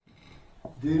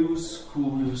Deus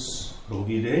cuius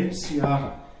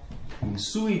providentia in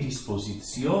sui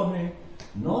dispositione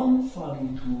non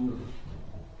fallitur.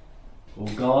 O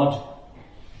God,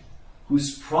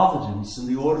 whose providence in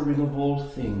the ordering of all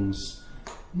things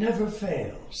never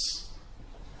fails.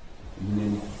 In the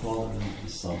name of the Father, and of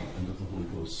the Son, and of the Holy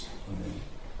Ghost.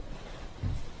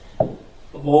 Amen.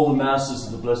 Of all the Masses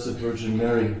of the Blessed Virgin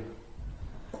Mary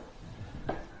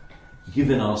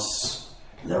given us,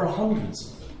 there are hundreds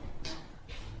of them.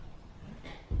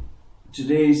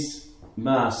 Today's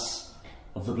Mass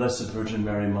of the Blessed Virgin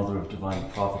Mary, Mother of Divine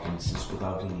Providence, is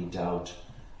without any doubt,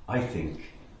 I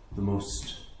think, the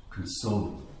most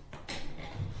consoling.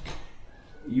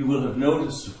 You will have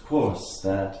noticed, of course,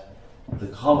 that the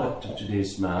collect of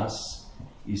today's Mass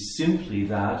is simply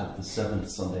that of the seventh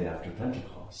Sunday after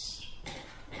Pentecost,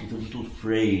 with a little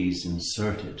phrase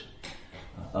inserted,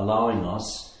 allowing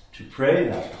us to pray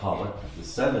that collect of the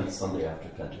seventh Sunday after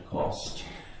Pentecost,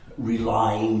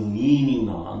 leaning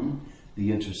on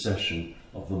the intercession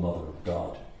of the Mother of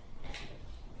God.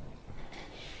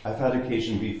 I've had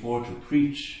occasion before to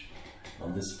preach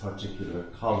on this particular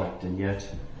collect, and yet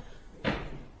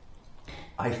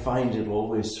I find it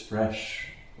always fresh,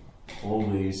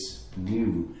 always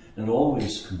new, and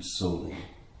always consoling,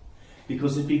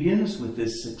 because it begins with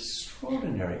this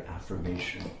extraordinary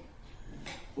affirmation: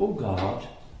 O God,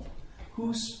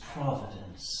 whose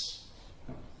providence,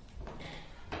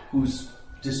 whose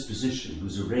disposition,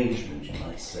 whose arrangement, you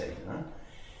might say,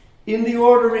 in the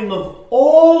ordering of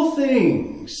all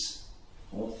things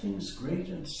great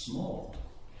and small.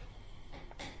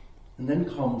 And then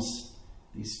comes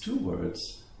these two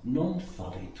words, non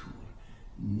fallitur,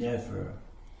 never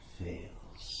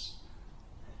fails.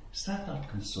 Is that not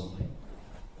consoling?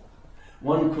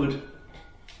 One could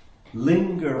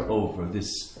linger over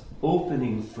this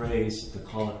opening phrase of the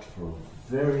collect for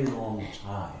a very long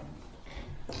time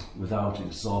without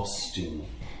exhausting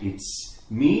its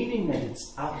meaning and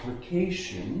its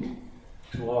application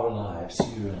to our lives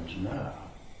here and now.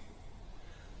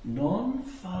 Non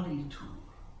fallitur.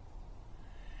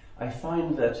 I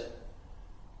find that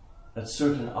at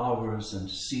certain hours and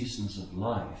seasons of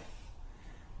life,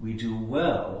 we do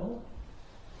well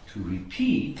to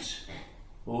repeat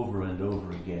over and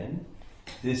over again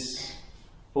this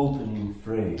opening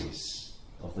phrase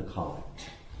of the collect.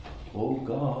 O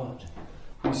God,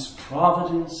 whose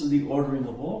providence in the ordering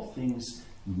of all things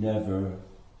never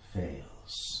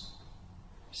fails.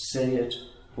 Say it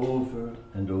over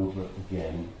and over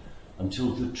again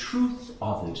until the truth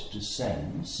of it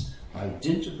descends by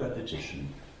dint of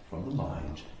repetition from the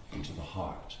mind into the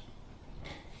heart.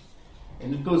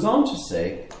 And it goes on to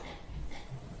say,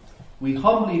 we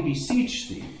humbly beseech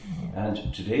thee,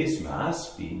 and today's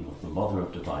Mass, being of the Mother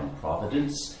of Divine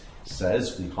Providence,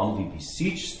 says, we humbly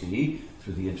beseech thee,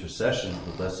 through the intercession of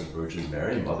the Blessed Virgin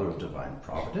Mary, Mother of Divine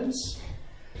Providence,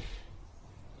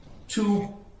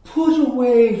 to put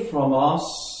away from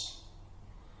us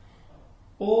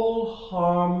all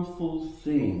harmful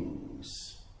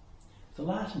things. The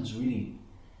Latin's really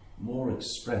more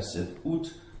expressive,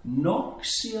 ut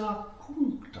noxia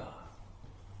cuncta.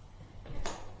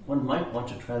 One might want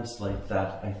to translate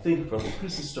that, I think, Brother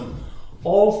Chrysostom,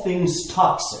 all things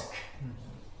toxic.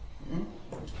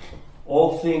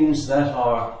 All things that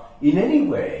are in any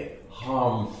way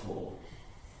harmful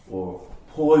or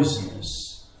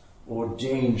poisonous or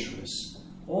dangerous.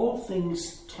 All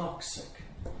things toxic.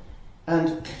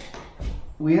 And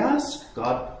we ask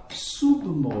God,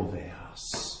 submove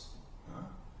us,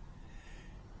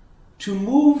 to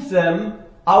move them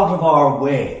out of our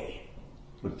way,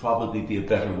 would probably be a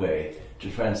better way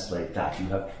to translate that. You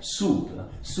have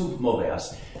submove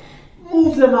us.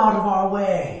 Move them out of our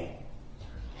way.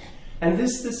 And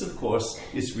this, of course,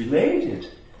 is related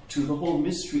to the whole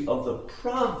mystery of the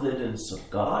providence of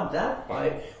God, that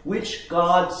by which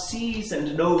God sees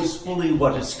and knows fully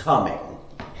what is coming.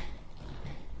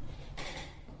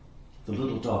 The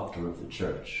little doctor of the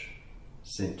Church,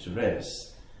 Saint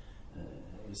Therese,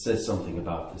 says something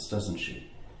about this, doesn't she?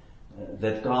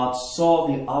 That God saw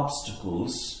the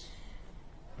obstacles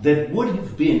that would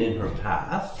have been in her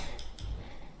path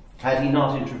had he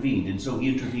not intervened, and so he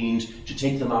intervened to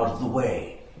take them out of the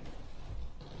way.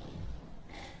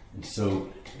 And so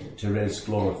Therese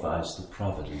glorifies the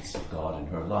providence of God in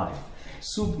her life.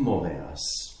 Submove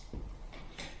us.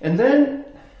 And then,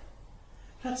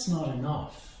 that's not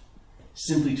enough,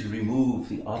 simply to remove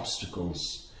the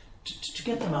obstacles, to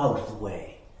get them out of the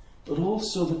way. But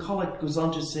also the collect goes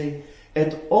on to say,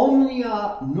 et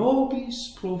omnia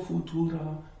nobis pro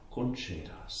futura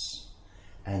concedas.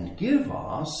 And give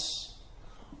us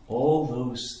all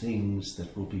those things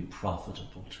that will be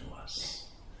profitable to us.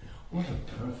 What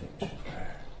a perfect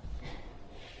prayer.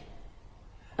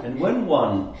 And when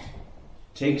one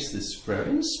takes this prayer,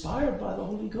 inspired by the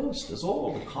Holy Ghost, as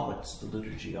all the collects of the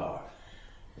liturgy are,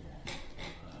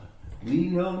 we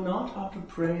know not how to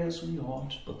pray as we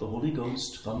ought, but the Holy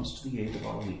Ghost comes to the aid of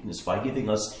our weakness by giving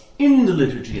us in the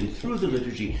liturgy and through the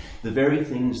liturgy the very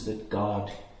things that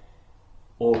God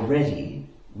already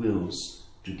wills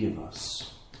to give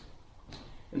us.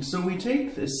 And so we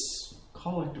take this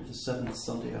collect of the seventh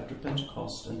Sunday after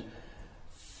Pentecost, and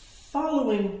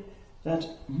following that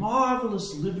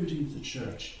marvelous liberty of the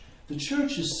Church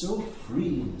is so free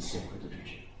in the sacred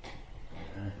liturgy.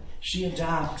 She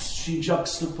adapts, she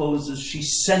juxtaposes, she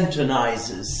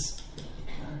centonizes,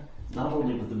 not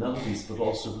only with the melodies but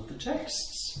also with the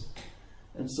texts.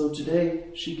 And so today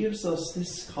she gives us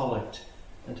this collect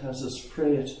and has us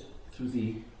pray it through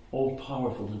the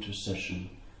all-powerful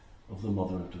intercession of the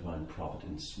Mother of Divine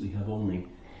Providence. We have only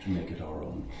to make it our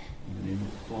own. In the name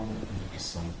of the Father, and of the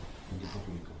Son, and of the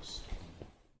Holy